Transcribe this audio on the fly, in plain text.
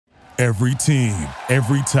Every team,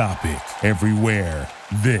 every topic, everywhere.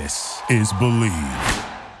 This is Believe.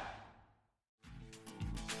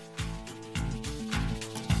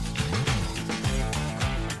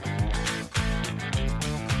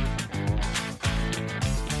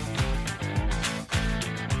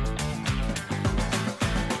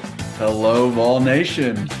 Hello, Vol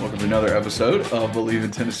Nation. Welcome to another episode of Believe in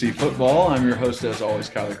Tennessee Football. I'm your host, as always,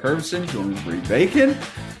 Kyler Curbison, joined with Reed Bacon.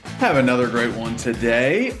 Have another great one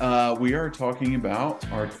today. We are talking about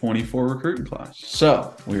our 24 recruiting class.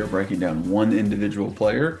 So we are breaking down one individual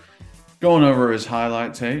player, going over his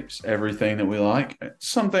highlight tapes, everything that we like,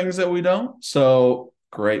 some things that we don't. So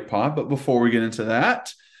great pod. But before we get into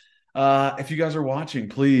that, if you guys are watching,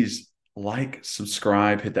 please like,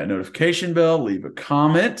 subscribe, hit that notification bell, leave a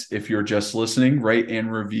comment. If you're just listening, rate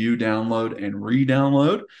and review, download and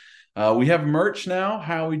re-download. We have merch now.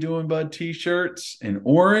 How we doing, bud? T-shirts in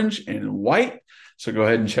orange and white. So go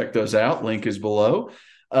ahead and check those out. Link is below.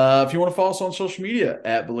 If you want to follow us on social media,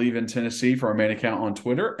 at Believe in Tennessee for our main account on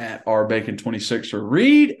Twitter, at rbacon26 or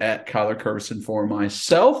Reed, at Kyler Curbison for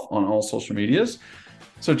myself on all social medias.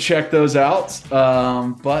 So check those out.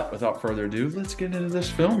 But without further ado, let's get into this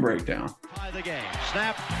film breakdown. By the game.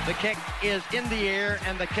 Snap. The kick is in the air,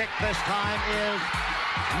 and the kick this time is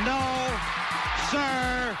no,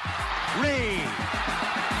 sir, Reed.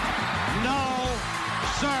 No,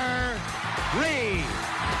 sir, Reed.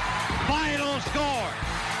 Final score.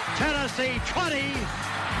 Tennessee 20,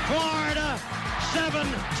 Florida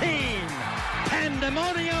 17.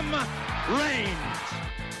 Pandemonium reigns.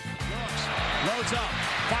 Loads up,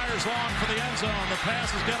 fires long for the end zone. The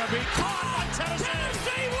pass is going to be caught.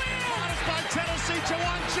 Tennessee wins! Caught by Tennessee to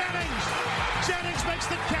one Jennings. Jennings makes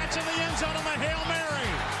the catch in the end zone on the Hail Mary.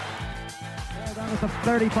 Down to the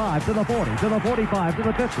 35, to the 40, to the 45, to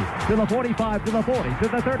the 50, to the 45, to the 40, to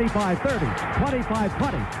the 35, 30, 25,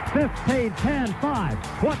 20, 15, 10, 5.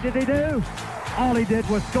 What did he do? All he did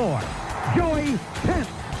was score. Joey Pence,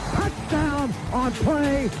 touchdown on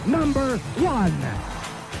play number 1.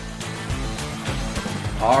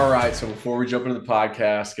 All right, so before we jump into the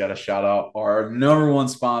podcast, got to shout out our number one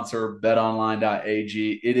sponsor,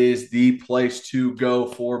 betonline.ag. It is the place to go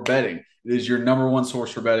for betting. It is your number one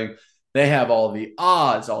source for betting. They have all the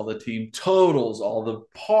odds, all the team totals, all the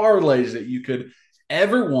parlays that you could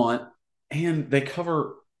ever want, and they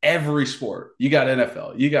cover every sport. You got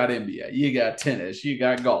NFL, you got NBA, you got tennis, you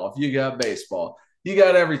got golf, you got baseball, you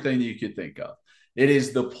got everything you could think of. It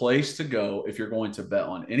is the place to go if you're going to bet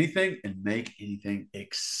on anything and make anything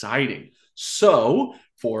exciting. So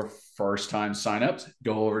for first-time signups,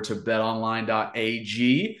 go over to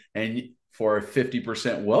betonline.ag, and for a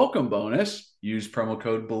 50% welcome bonus, use promo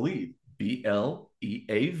code BELIEVE,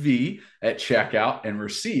 BLEAV, at checkout and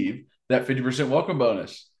receive that 50% welcome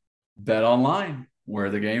bonus. Bet online,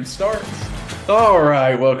 where the game starts. All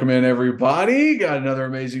right, welcome in, everybody. Got another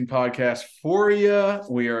amazing podcast for you.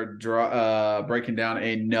 We are breaking down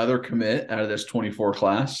another commit out of this 24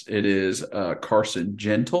 class. It is Carson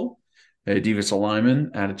Gentle, a defensive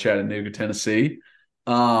lineman out of Chattanooga, Tennessee.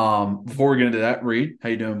 Before we get into that, Reed, how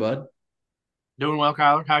you doing, bud? Doing well,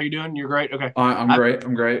 Kyler. How you doing? You're great. Okay. I'm great.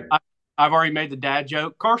 I'm great. I've already made the dad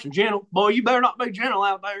joke. Carson Gentle. Boy, you better not be gentle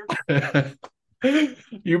out there.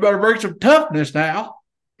 You better bring some toughness now.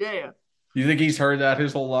 Yeah. You think he's heard that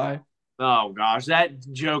his whole life? Oh, gosh. That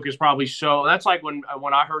joke is probably so – that's like when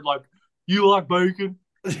I heard, like, you like bacon?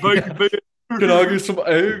 Bacon, bacon. Can I get some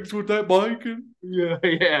eggs with that bacon? Yeah.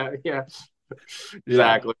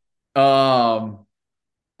 Exactly. The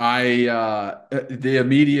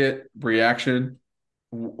immediate reaction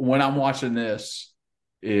when I'm watching this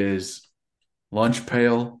is lunch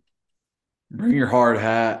pail, bring your hard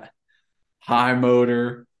hat, high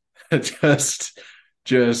motor, just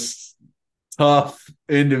tough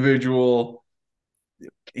individual.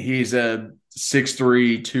 He's a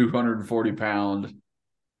 6'3", 240-pound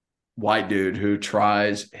white dude who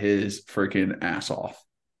tries his freaking ass off.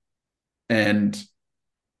 And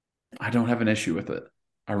I don't have an issue with it.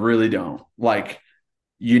 I really don't. Like,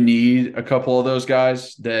 you need a couple of those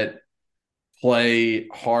guys that play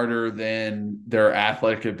harder than their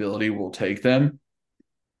athletic ability will take them.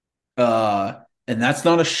 And that's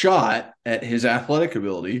not a shot at his athletic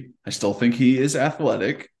ability. I still think he is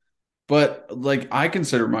athletic. But, like, I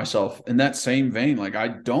consider myself in that same vein. Like, I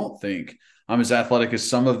don't think I'm as athletic as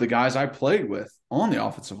some of the guys I played with on the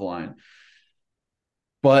offensive line.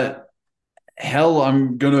 But, hell,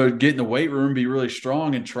 I'm going to get in the weight room, be really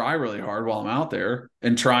strong, and try really hard while I'm out there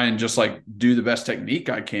and try and just, like, do the best technique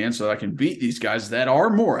I can so that I can beat these guys that are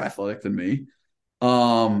more athletic than me.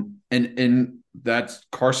 And that's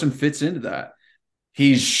Carson fits into that.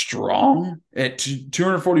 He's strong at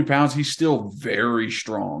 240 pounds. He's still very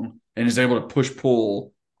strong and is able to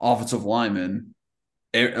push-pull offensive linemen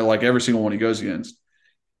like every single one he goes against.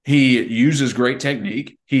 He uses great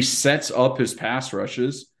technique. He sets up his pass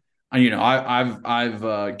rushes.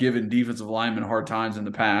 I've given defensive linemen hard times in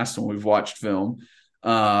the past when we've watched film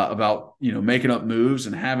about making up moves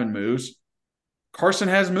and having moves. Carson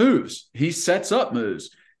has moves. He sets up moves.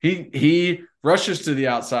 He rushes to the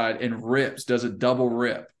outside and does a double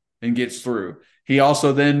rip and gets through. He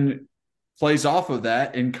also then plays off of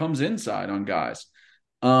that and comes inside on guys.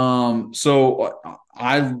 So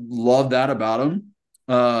I love that about him.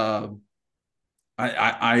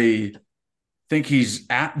 I think he's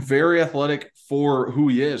very athletic for who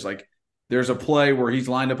he is. Like, there's a play where he's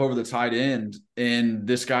lined up over the tight end and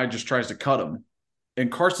this guy just tries to cut him. And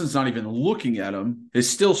Carson's not even looking at him. He's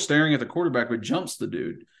still staring at the quarterback, but jumps the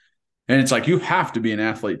dude. And it's like, you have to be an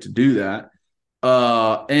athlete to do that.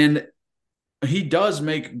 And he does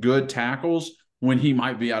make good tackles when he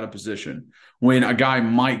might be out of position. When a guy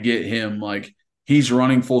might get him, like, he's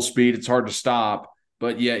running full speed, it's hard to stop,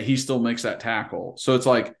 but yet he still makes that tackle. So it's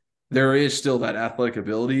like, there is still that athletic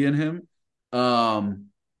ability in him. And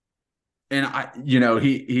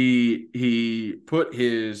he put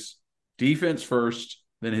his defense first,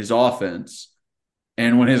 then his offense.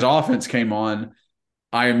 And when his offense came on,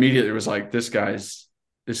 I immediately was like, this guy's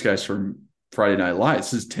from Friday Night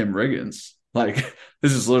Lights. This is Tim Riggins. Like,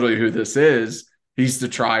 this is literally who this is. He's the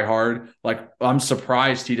try hard. Like, I'm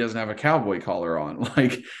surprised he doesn't have a cowboy collar on.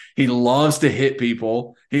 Like, he loves to hit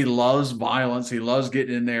people. He loves violence. He loves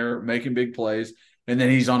getting in there, making big plays. And then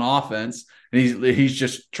he's on offense and he's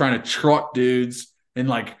just trying to truck dudes and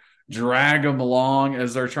like drag them along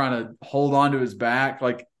as they're trying to hold on to his back.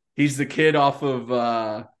 Like, he's the kid off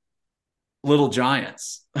of Little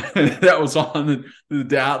Giants that was on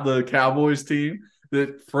the Cowboys team,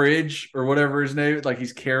 the Fridge or whatever his name is. Like,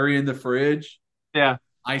 he's carrying the Fridge. Yeah.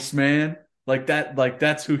 Iceman. Like that, like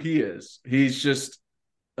that's who he is. He's just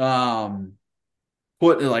put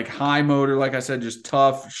like high motor, like I said, just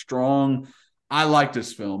tough, strong. I like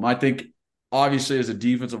this film. I think obviously as a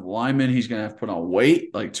defensive lineman, he's gonna have to put on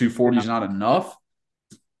weight. Like 240 is not enough.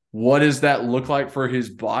 What does that look like for his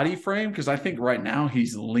body frame? Because I think right now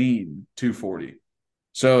he's lean 240.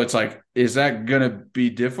 So it's like, is that going to be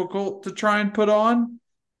difficult to try and put on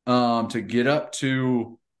to get up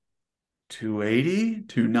to 280,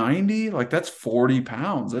 290? Like, that's 40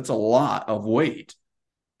 pounds. That's a lot of weight.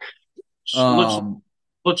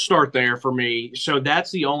 Let's start there for me. So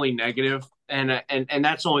that's the only negative. And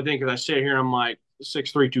that's the only thing, because I sit here and I'm like,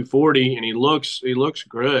 6'3", 240, and he looks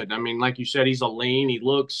good. I mean, like you said, he's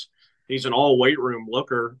he's an all weight room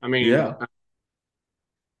looker. I mean, yeah.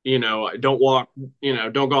 Don't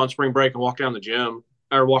go on spring break and walk down the gym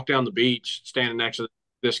or walk down the beach standing next to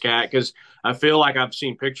this cat, because I feel like I've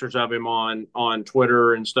seen pictures of him on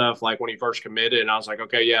Twitter and stuff, like when he first committed, and I was like,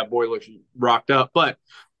 okay, yeah, boy looks rocked up. But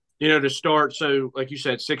to start, so like you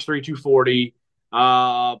said, 6'3", 240.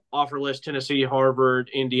 Offer list: Tennessee,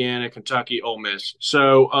 Harvard, Indiana, Kentucky, Ole Miss.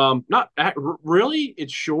 So not really,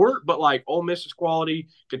 it's short, but like Ole Miss is quality,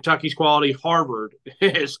 Kentucky's quality, Harvard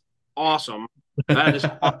is awesome. That is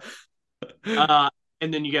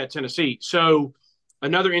and then you got Tennessee. So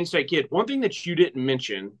another in-state kid. One thing that you didn't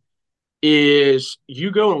mention is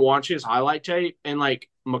you go and watch his highlight tape, and like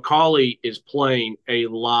Macaulay is playing a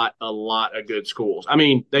lot of good schools. I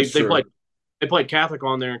mean, they played Catholic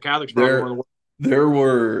on there, and Catholic's probably one of the worst. There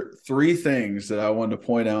were three things that I wanted to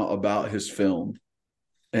point out about his film,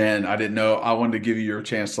 and I didn't know. I wanted to give you your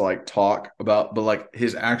chance to like talk about, but like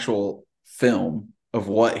his actual film of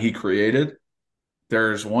what he created.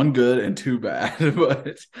 There's one good and two bad,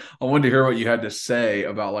 but I wanted to hear what you had to say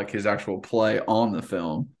about like his actual play on the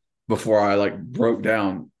film before I like broke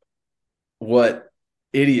down what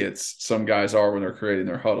idiots some guys are when they're creating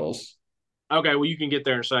their huddles. Okay, well, you can get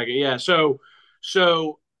there in a second. Yeah, so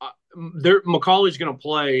Macaulay's going to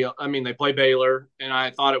play. I mean, they play Baylor, and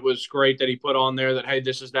I thought it was great that he put on there that, hey,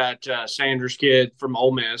 this is that Sanders kid from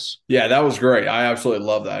Ole Miss. Yeah, that was great. I absolutely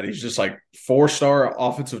love that. He's just like 4-star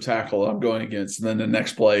offensive tackle I'm going against, and then the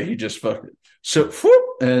next play he just fucking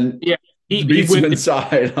and yeah, he beats him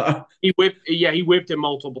inside. He whipped him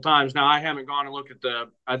multiple times. Now, I haven't gone and looked at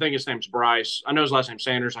I think his name's Bryce. I know his last name's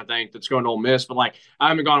Sanders, I think, that's going to Ole Miss, but like I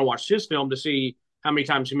haven't gone and watched his film to see how many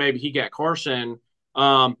times he got Carson.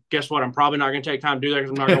 Guess what? I'm probably not going to take time to do that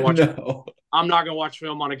because I'm not going to watch. No. I'm not going to watch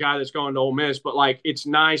film on a guy that's going to Ole Miss. But like, it's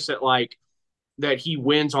nice that he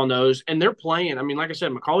wins on those, and they're playing. I mean, like I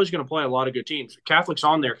said, Macaulay's going to play a lot of good teams. Catholic's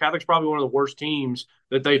on there. Catholic's probably one of the worst teams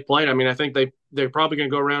that they've played. I mean, I think they're probably going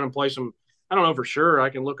to go around and play some I don't know for sure. I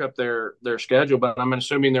can look up their schedule, but I'm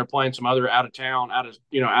assuming they're playing some other out of town, out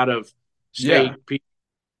of state. Yeah.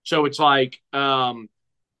 So it's like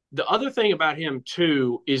the other thing about him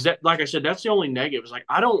too is that, like I said, that's the only negative. Is like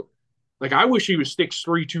I wish he was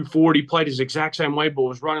 6'3", 240, played his exact same way, but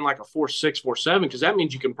was running like a 4'6", 4'7", because that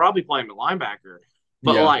means you can probably play him at linebacker.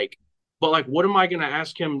 But what am I going to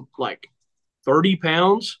ask him? Like 30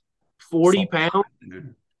 pounds, 40 pounds?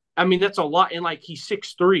 Dude. I mean, that's a lot. And like he's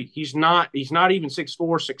 6'3". He's not even 6'4",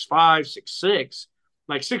 6'5", 6'6".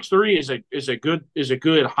 Like 6'3" is a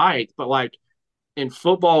good height, but like in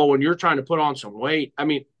football, when you're trying to put on some weight, I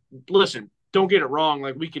mean, listen, don't get it wrong.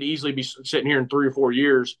 Like we could easily be sitting here in 3 or 4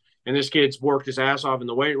 years, and this kid's worked his ass off in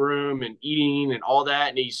the weight room and eating and all that,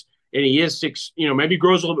 and he is 6. Maybe he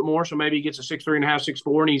grows a little bit more, so maybe he gets a 6'3.5",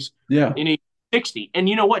 6'4", and he's 60. And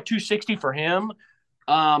you know what? 260 for him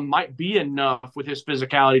might be enough with his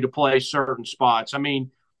physicality to play certain spots. I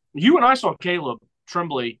mean, you and I saw Caleb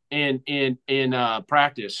Tremblay in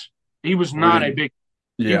practice. He was not a big.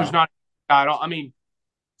 Yeah. He was not a guy at all. I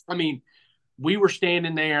mean, we were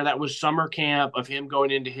standing there. That was summer camp of him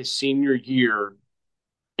going into his senior year,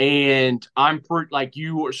 and I'm pretty like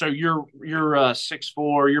you. So you're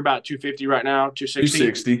 6'4". You're about 250 right now. 260.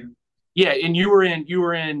 260. Yeah, and you were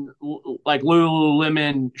in like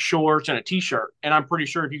Lululemon shorts and a t-shirt, and I'm pretty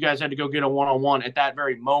sure if you guys had to go get a one-on-one at that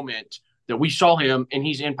very moment that we saw him and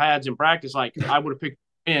he's in pads in practice, like I would have picked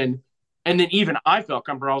him in. And then even I felt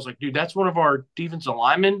comfortable. I was like, dude, that's one of our defensive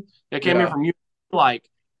linemen that came in from you. Like,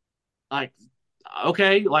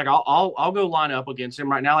 okay, like I'll go line up against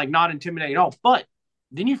him right now, like not intimidating at all. But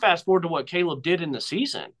then you fast forward to what Caleb did in the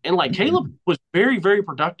season, and like Caleb was very, very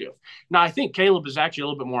productive. Now I think Caleb is actually a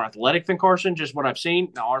little bit more athletic than Carson, just what I've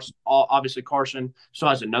seen. Now, obviously Carson still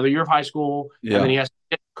has another year of high school, and then he has to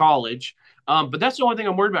get to college. But that's the only thing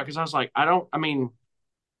I'm worried about, because I was like, I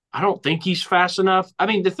don't think he's fast enough. I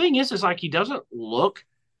mean, the thing is like he doesn't look,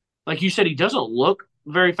 like you said, he doesn't look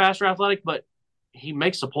very fast or athletic, but he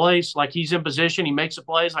makes the plays. Like he's in position, he makes the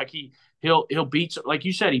plays. Like he'll beat, like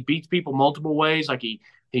you said, he beats people multiple ways. Like he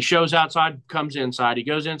shows outside, comes inside. He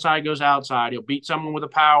goes inside, goes outside. He'll beat someone with a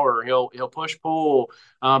power. He'll push pull.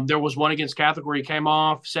 There was one against Catholic where he came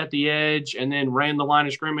off, set the edge, and then ran the line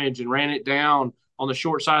of scrimmage and ran it down on the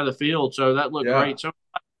short side of the field. So that looked great. So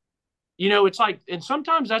it's like, and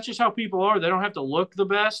sometimes that's just how people are. They don't have to look the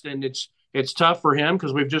best, and it's tough for him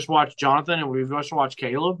because we've just watched Jonathan and we've just watched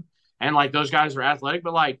Caleb, and like those guys are athletic,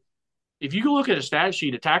 but like if you can look at a stat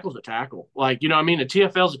sheet, a tackle's a tackle. Like, you know what I mean? A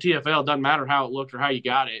TFL's a TFL. It doesn't matter how it looked or how you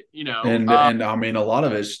got it, And I mean, a lot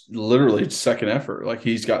of it's literally second effort. Like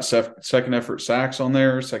he's got second effort sacks on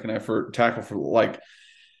there, second effort tackle for like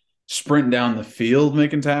sprinting down the field,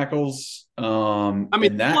 making tackles. And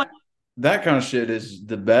that kind of shit is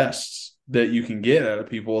the best that you can get out of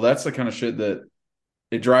people. That's the kind of shit that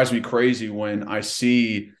it drives me crazy when I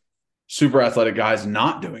see super athletic guys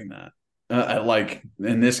not doing that.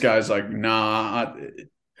 And this guy's like, nah,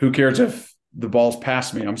 who cares if the ball's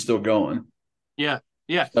past me? I'm still going. Yeah.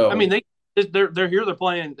 So, I mean, they're here. They're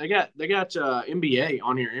playing. They got NBA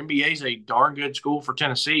on here. NBA is a darn good school for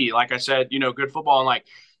Tennessee. Like I said, good football. And like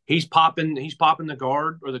he's popping the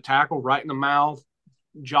guard or the tackle right in the mouth,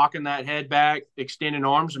 jocking that head back, extending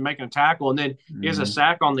arms and making a tackle. And then he has a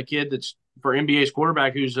sack on the kid that's for NBA's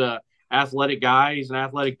quarterback, who's a athletic guy. He's an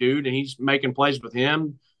athletic dude, and he's making plays with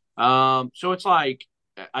him. So it's like,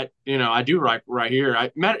 I do right here.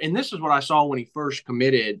 And this is what I saw when he first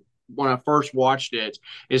committed, when I first watched it,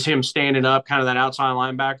 is him standing up, kind of that outside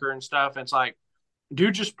linebacker and stuff. And it's like,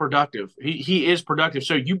 dude, just productive. He is productive.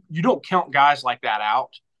 So you don't count guys like that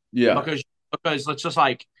out. Yeah. Because it's just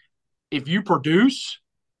like, if you produce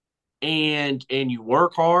and you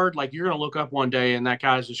work hard, like you're going to look up one day and that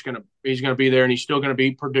guy's he's going to be there and he's still going to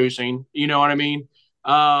be producing. You know what I mean?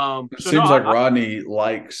 It seems like Rodney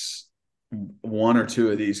likes one or two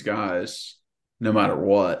of these guys no matter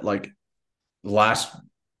what. Like last,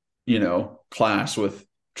 class with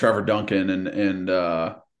Trevor Duncan and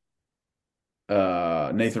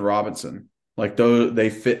Nathan Robinson. Like they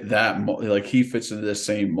fit that, like he fits into the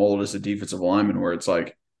same mold as a defensive lineman, where it's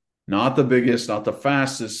like not the biggest, not the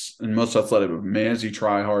fastest and most athletic, but man, is he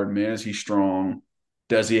try hard? Man, is he strong?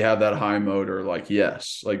 Does he have that high motor? Like,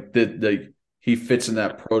 yes, like he fits in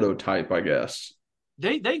that prototype, I guess.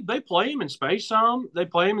 They play him in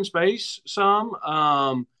space some.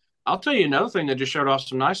 I'll tell you another thing that just showed off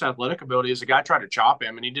some nice athletic ability is the guy tried to chop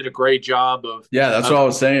him, and he did a great job of. Yeah, that's what I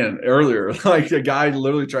was saying earlier. Like the guy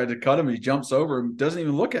literally tried to cut him. He jumps over him, doesn't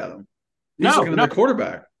even look at him. He's looking at the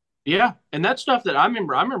quarterback. Yeah, and that stuff that I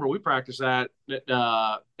remember we practiced that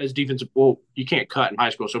as defensive. Well, you can't cut in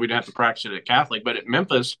high school, so we didn't have to practice it at Catholic. But at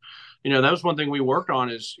Memphis, that was one thing we worked on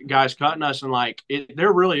is guys cutting us, and like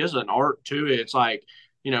there really is an art to it. It's like,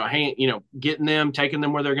 getting them, taking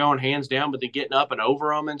them where they're going, hands down, but then getting up and over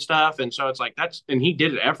them and stuff. And so it's like and he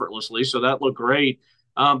did it effortlessly, so that looked great.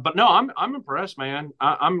 But no, I'm impressed, man.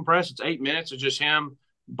 I'm impressed. It's 8 minutes of just him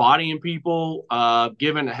bodying people,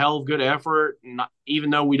 giving a hell of good effort. Even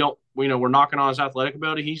though we're knocking on his athletic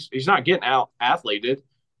ability, he's not getting out athleted.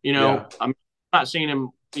 I'm not seeing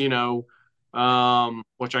him,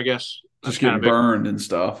 which I guess just getting burned and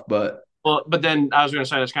stuff. But then I was going to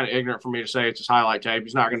say that's kind of ignorant for me to say it's his highlight tape.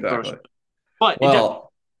 He's not going to throw. But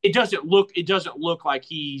it doesn't look like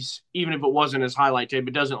he's, even if it wasn't his highlight tape,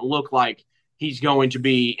 it doesn't look like he's going to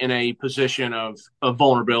be in a position of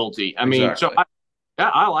vulnerability. I mean, so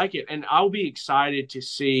I like it, and I'll be excited to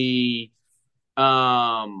see.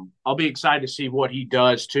 I'll be excited to see what he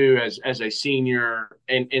does too as a senior,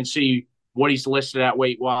 and see what he's listed at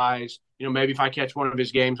weight wise. Maybe if I catch one of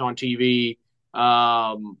his games on TV,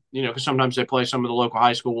 because sometimes they play some of the local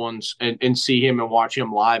high school ones, and see him and watch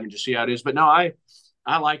him live and just see how it is. But no, I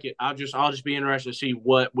like it. I'll just be interested to see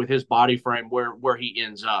what with his body frame where he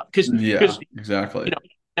ends up. Because exactly.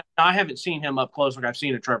 I haven't seen him up close like I've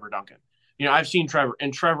seen a Trevor Duncan. I've seen Trevor,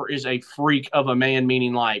 and Trevor is a freak of a man,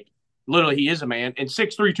 meaning like literally he is a man, and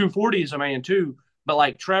 6'3", 240 is a man too. But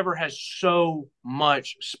like Trevor has so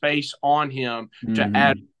much space on him to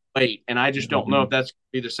add weight, and I just don't know if that's going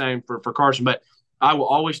to be the same for Carson. But I will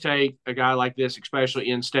always take a guy like this, especially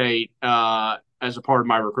in state, as a part of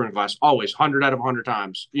my recruiting class. Always, 100 out of 100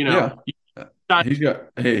 times. He's got he's got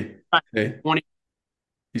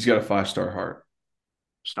a 5-star heart.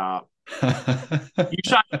 Stop. You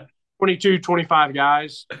shot 22, 25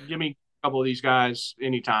 guys. Give me a couple of these guys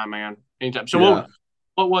anytime, man. Anytime. So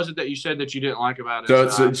what was it that you said that you didn't like about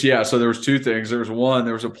it? So there was two things. There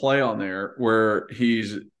was a play on there where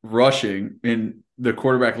he's rushing and the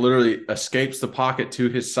quarterback literally escapes the pocket to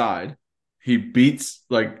his side. He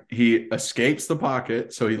escapes the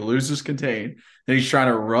pocket, so he loses contain. Then he's trying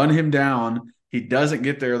to run him down. He doesn't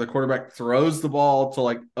get there. The quarterback throws the ball to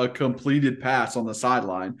like a completed pass on the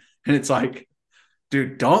sideline. And it's like,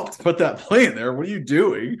 dude, don't put that play in there. What are you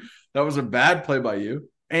doing? That was a bad play by you.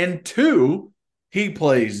 And 2, he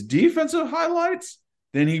plays defensive highlights.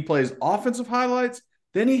 Then he plays offensive highlights.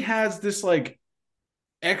 Then he has this like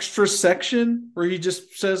extra section where he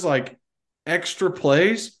just says like extra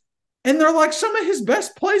plays. And they're like some of his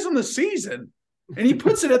best plays on the season. And he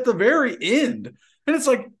puts it at the very end. And it's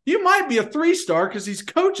like, you might be a 3-star because these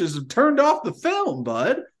coaches have turned off the film,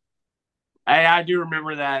 bud. Hey, I do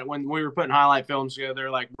remember that when we were putting highlight films together,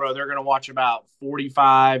 they're like, bro, they're going to watch about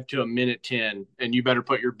 45 to a minute 10, and you better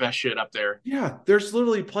put your best shit up there. Yeah, there's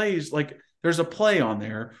literally plays, like there's a play on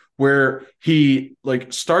there where he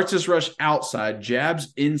like starts his rush outside,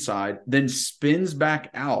 jabs inside, then spins back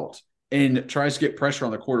out and tries to get pressure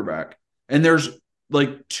on the quarterback. And there's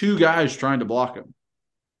like 2 guys trying to block him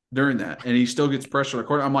during that, and he still gets pressure on the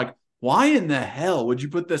quarterback. I'm like, why in the hell would you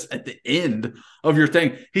put this at the end of your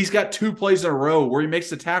thing? He's got 2 plays in a row where he makes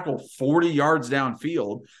the tackle 40 yards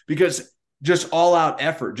downfield because just all-out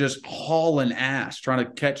effort, just hauling ass, trying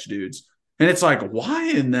to catch dudes. And it's like, why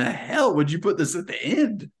in the hell would you put this at the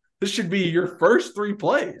end? This should be your first 3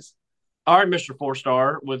 plays. All right, Mr.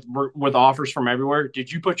 4-star with offers from everywhere.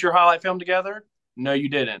 Did you put your highlight film together? No, you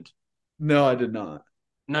didn't. No, I did not.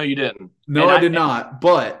 No, you didn't. No, I did not.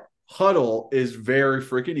 But Huddle is very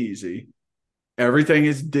freaking easy. Everything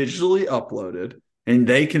is digitally uploaded, and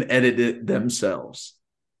they can edit it themselves.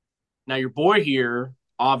 Now, your boy here,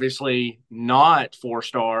 obviously not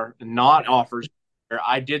 4-star, not offers.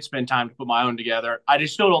 I did spend time to put my own together. I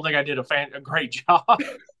just still don't think I did a great job.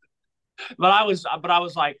 But I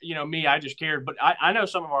was like, me, I just cared. But I know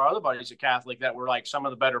some of our other buddies at Catholic that were like some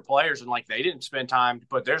of the better players, and like they didn't spend time to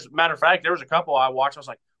put. Matter of fact, there was a couple I watched. I was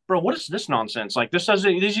like, bro, what is this nonsense? Like these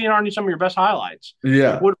aren't some of your best highlights.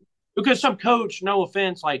 Yeah. Because some coach, no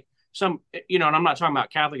offense, like some, and I'm not talking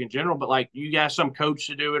about Catholic in general, but like you ask some coach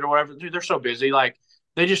to do it or whatever, dude, they're so busy. Like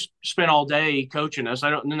they just spend all day coaching us.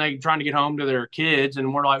 And then they trying to get home to their kids,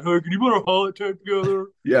 and we're like, hey, can you put our highlight tape together?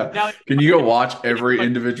 Yeah. Now, can you go watch every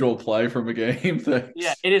individual play from a game? Thanks.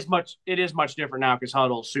 Yeah, it is much different now because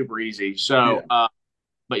Huddle's super easy. So,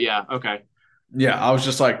 but yeah, okay. Yeah, I was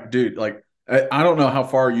just like, dude, like, I don't know how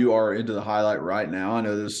far you are into the highlight right now. I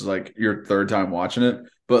know this is like your 3rd time watching it,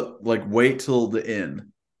 but like wait till the end.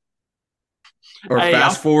 Or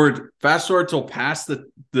fast forward till past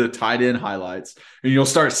the tight end highlights, and you'll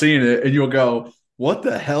start seeing it, and you'll go, "What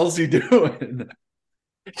the hell's he doing?"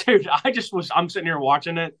 Dude, I'm sitting here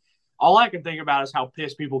watching it. All I can think about is how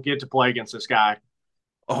pissed people get to play against this guy.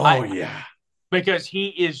 Oh, yeah. because he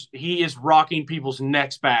is rocking people's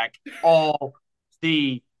necks back.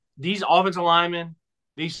 These offensive linemen,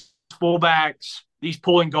 these fullbacks, these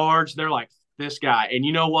pulling guards, they're like, this guy. And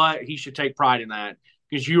you know what? He should take pride in that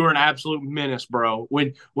because you are an absolute menace, bro.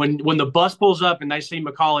 When the bus pulls up and they see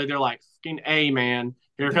McCauley, they're like, fucking A, man.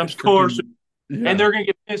 Here comes Carson. Yeah. And they're going to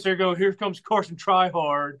get pissed. They're going, here comes Carson, try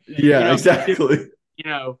hard. Yeah, exactly.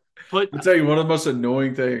 I'll tell you, one of the most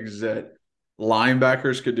annoying things that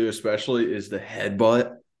linebackers could do especially is the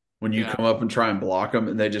headbutt when you come up and try and block them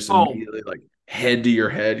and they just immediately like head to your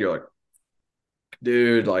head. You're like,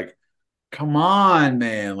 dude, like, come on,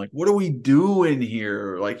 man. Like, what are we doing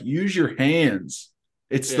here? Like, use your hands.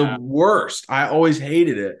 It's the worst. I always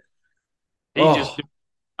hated it.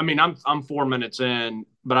 I'm 4 minutes in,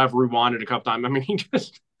 but I've rewinded a couple times. I mean,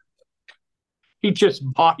 he just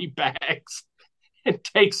body bags and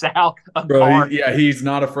takes out a car. He's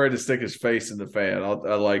not afraid to stick his face in the fan. I'm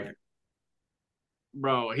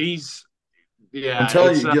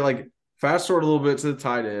telling you, like, fast forward a little bit to the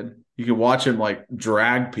tight end. You can watch him like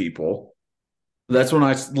drag people. That's when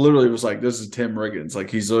I literally was like, this is Tim Riggins. Like,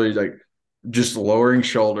 he's literally like just lowering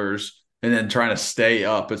shoulders and then trying to stay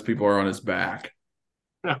up as people are on his back.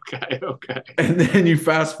 Okay. And then you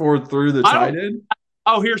fast forward through the tight end.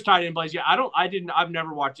 Oh, here's tight end plays. Yeah, I've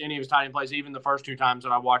never watched any of his tight end plays, even the first 2 times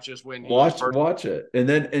that I watched this when watch it. And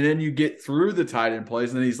then you get through the tight end plays,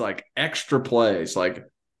 and then he's like extra plays, like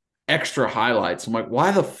extra highlights. I'm like,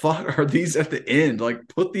 why the fuck are these at the end? Like,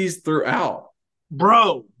 put these throughout.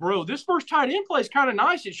 Bro, this first tight end play is kind of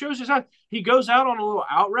nice. It shows he goes out on a little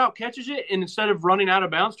out route, catches it, and instead of running out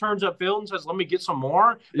of bounds, turns upfield and says, let me get some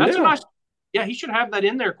more. That's a nice. Yeah, he should have that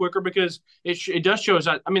in there quicker because it does show us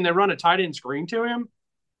that. I mean, they run a tight end screen to him.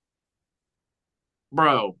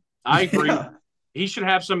 Bro, I agree. Yeah. He should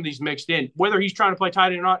have some of these mixed in. Whether he's trying to play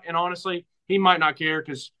tight end or not, and honestly, he might not care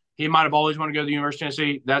because he might have always wanted to go to the University of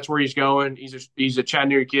Tennessee. That's where he's going. He's a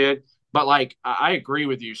Chattanooga kid. But, like, I agree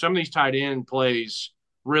with you. Some of these tight end plays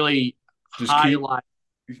really highlight.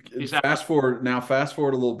 Fast forward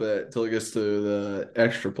a little bit until it gets to the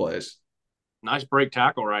extra plays. Nice break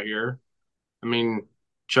tackle right here. I mean,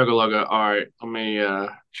 Chugga-Lugga. All right, let me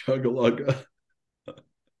Chugga-Lugga.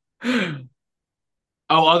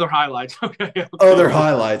 Oh, other highlights. Okay. Other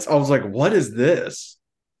highlights. I was like, what is this?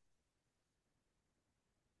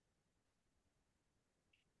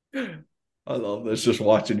 I love this. Just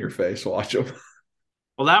watching your face. Watch him.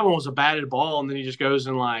 Well, that one was a batted ball, and then he just goes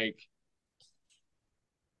and like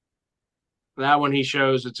that one. He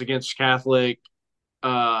shows it's against Catholic.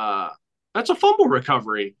 That's a fumble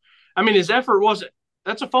recovery. I mean, his effort wasn't.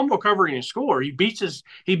 That's a fumble recovery and a score. He beats the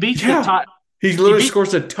tie. He literally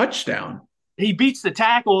scores a touchdown. He beats the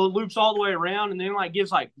tackle, loops all the way around, and then like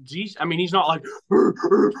gives like I mean, he's not like,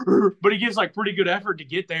 but he gives like pretty good effort to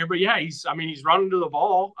get there. But yeah, he's running to the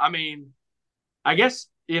ball. I mean, I guess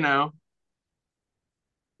that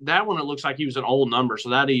one it looks like he was an old number,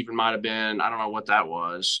 so that even might have been. I don't know what that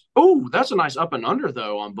was. Oh, that's a nice up and under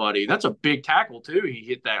though on Buddy. That's a big tackle too. He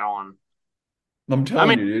hit that on. I'm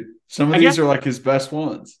telling you, dude. Some of these are like his best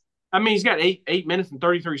ones. I mean, he's got 8 minutes and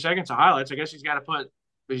 33 seconds of highlights. I guess he's got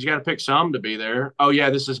to pick some to be there. Oh yeah,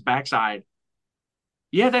 this is backside.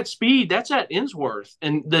 Yeah, that speed, that's at Insworth.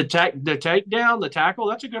 And the takedown, the tackle,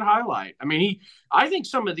 that's a good highlight. I mean, I think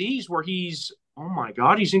some of these where he's, oh my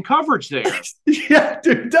God, he's in coverage there. Yeah,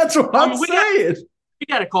 dude, that's what I'm saying. We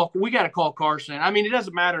got to call Carson. I mean, it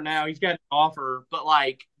doesn't matter now. He's got an offer, but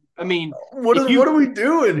like, I mean, what are we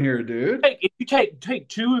doing here, dude? If you take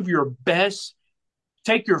two of your best,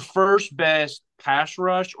 take your first best pass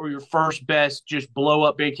rush or your first best just blow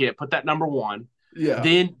up big hit, put that number one. Yeah.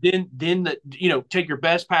 Then take your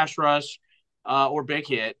best pass rush or big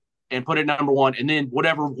hit and put it number one, and then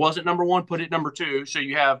whatever wasn't number one, put it number two. So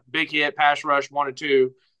you have big hit, pass rush 1 and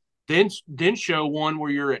 2. Then show one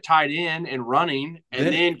where you're at tight end and running, and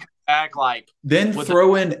then come back like. Then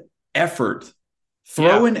throw in effort.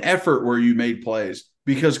 Throw in effort where you made plays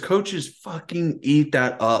because coaches fucking eat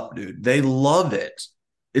that up, dude. They love it.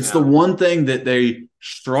 It's the one thing that they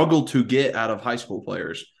struggle to get out of high school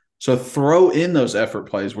players. So throw in those effort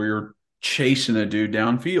plays where you're chasing a dude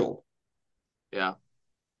downfield. Yeah.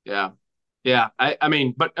 I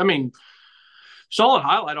mean, solid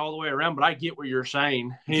highlight all the way around, but I get what you're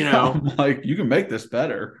saying. I'm like, you can make this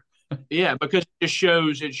better. Yeah, because it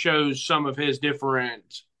shows some of his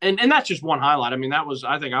different and that's just one highlight. I mean,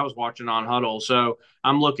 I think I was watching on Huddle. So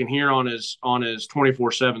I'm looking here on his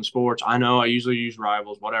 24/7 Sports. I know I usually use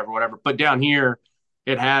Rivals, whatever. But down here,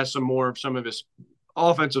 it has some of his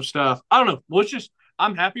offensive stuff. I don't know. Well,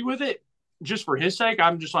 I'm happy with it just for his sake.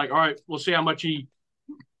 I'm just like, all right, we'll see how much he,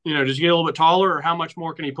 does he get a little bit taller or how much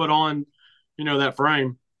more can he put on that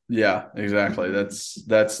frame. Yeah, exactly. That's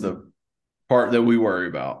the part that we worry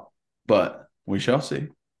about. But we shall see.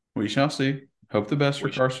 We shall see. Hope the best for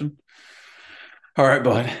Carson. All right,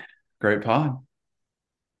 bud. Great pod.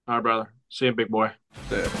 All right, brother. See you, big boy.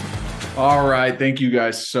 All right. Thank you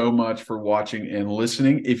guys so much for watching and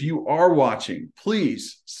listening. If you are watching,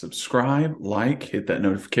 please subscribe, like, hit that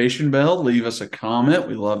notification bell, leave us a comment.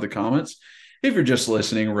 We love the comments. If you're just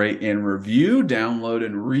listening, rate and review, download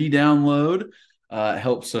and re-download.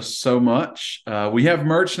 Helps us so much. We have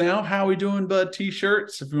merch now. How we doing, bud?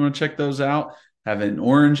 T-shirts. If you want to check those out, have it in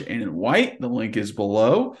orange and in white. The link is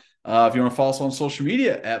below. If you want to follow us on social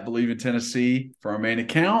media, at Believe in Tennessee for our main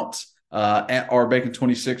account, at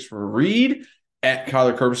rbacon26 for Reed, at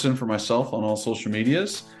Kyler Curbison for myself on all social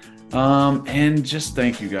medias. And just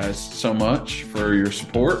thank you guys so much for your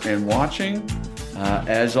support and watching.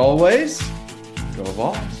 As always, go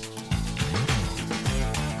Vols.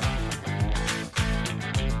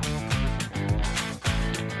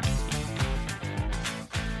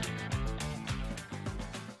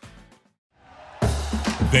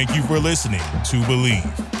 Thank you for listening to Believe.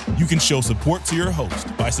 You can show support to your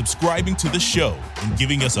host by subscribing to the show and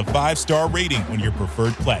giving us a 5-star rating on your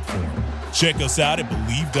preferred platform. Check us out at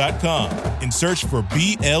Believe.com and search for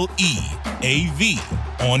BLEAV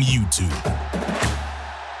on YouTube.